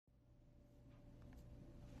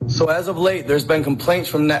So as of late, there's been complaints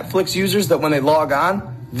from Netflix users that when they log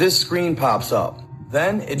on, this screen pops up.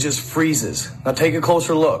 Then it just freezes. Now take a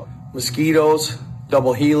closer look. Mosquitoes,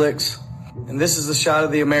 double helix, and this is a shot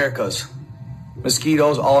of the Americas.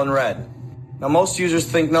 Mosquitoes all in red. Now most users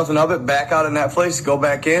think nothing of it, back out of Netflix, go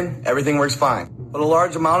back in, everything works fine. But a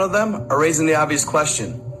large amount of them are raising the obvious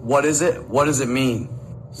question. What is it? What does it mean?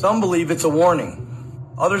 Some believe it's a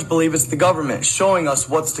warning. Others believe it's the government showing us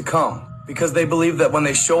what's to come, because they believe that when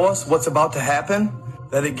they show us what's about to happen,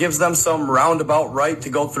 that it gives them some roundabout right to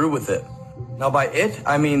go through with it. Now by it,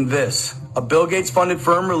 I mean this. A Bill Gates funded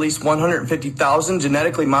firm released 150,000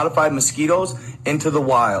 genetically modified mosquitoes into the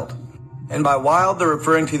wild. And by wild, they're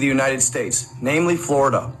referring to the United States, namely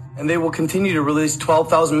Florida. And they will continue to release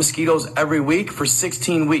 12,000 mosquitoes every week for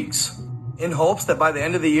 16 weeks, in hopes that by the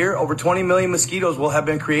end of the year, over 20 million mosquitoes will have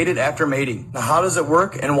been created after mating. Now how does it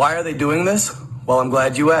work and why are they doing this? Well, I'm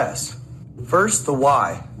glad you asked. First, the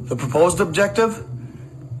why. The proposed objective?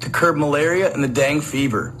 To curb malaria and the dengue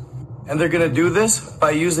fever. And they're going to do this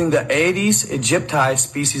by using the Aedes aegypti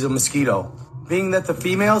species of mosquito, being that the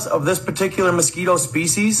females of this particular mosquito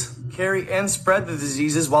species carry and spread the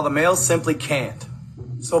diseases while the males simply can't.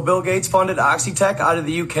 So Bill Gates funded Oxitec out of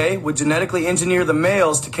the UK would genetically engineer the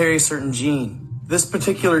males to carry a certain gene. This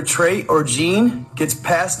particular trait or gene gets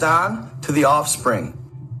passed on to the offspring,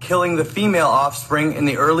 killing the female offspring in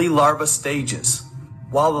the early larva stages,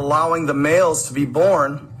 while allowing the males to be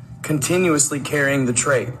born continuously carrying the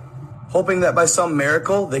trait, hoping that by some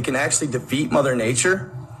miracle they can actually defeat Mother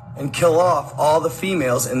Nature and kill off all the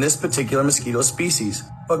females in this particular mosquito species.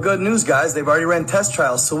 But good news, guys, they've already ran test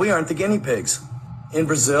trials, so we aren't the guinea pigs. In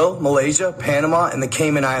Brazil, Malaysia, Panama, and the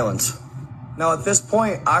Cayman Islands. Now at this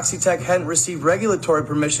point, Oxitec hadn't received regulatory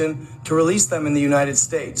permission to release them in the United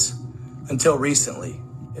States until recently.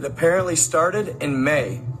 It apparently started in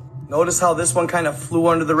May. Notice how this one kind of flew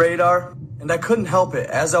under the radar? And I couldn't help it.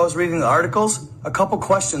 As I was reading the articles, a couple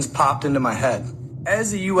questions popped into my head.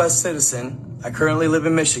 As a U.S. citizen, I currently live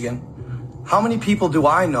in Michigan. How many people do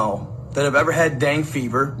I know that have ever had dengue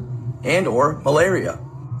fever and or malaria?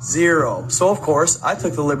 0. So of course, I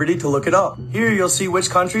took the liberty to look it up. Here you'll see which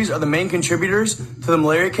countries are the main contributors to the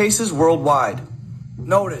malaria cases worldwide.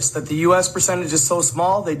 Notice that the U.S. percentage is so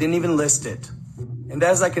small, they didn't even list it. And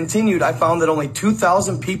as I continued, I found that only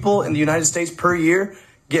 2,000 people in the United States per year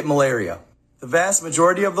get malaria. The vast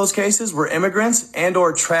majority of those cases were immigrants and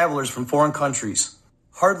or travelers from foreign countries.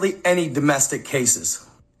 Hardly any domestic cases.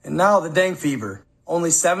 And now the dengue fever. Only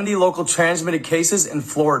 70 local transmitted cases in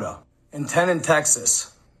Florida and 10 in Texas.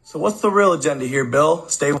 So what's the real agenda here, Bill?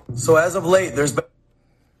 So as of late, there's been...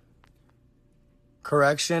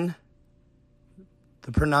 Correction.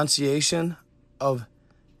 The pronunciation of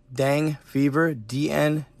dengue fever,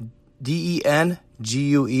 D-E-N-G-U-E,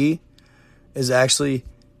 is actually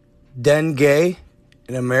dengue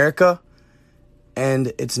in America,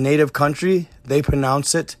 and its native country, they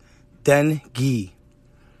pronounce it dengue.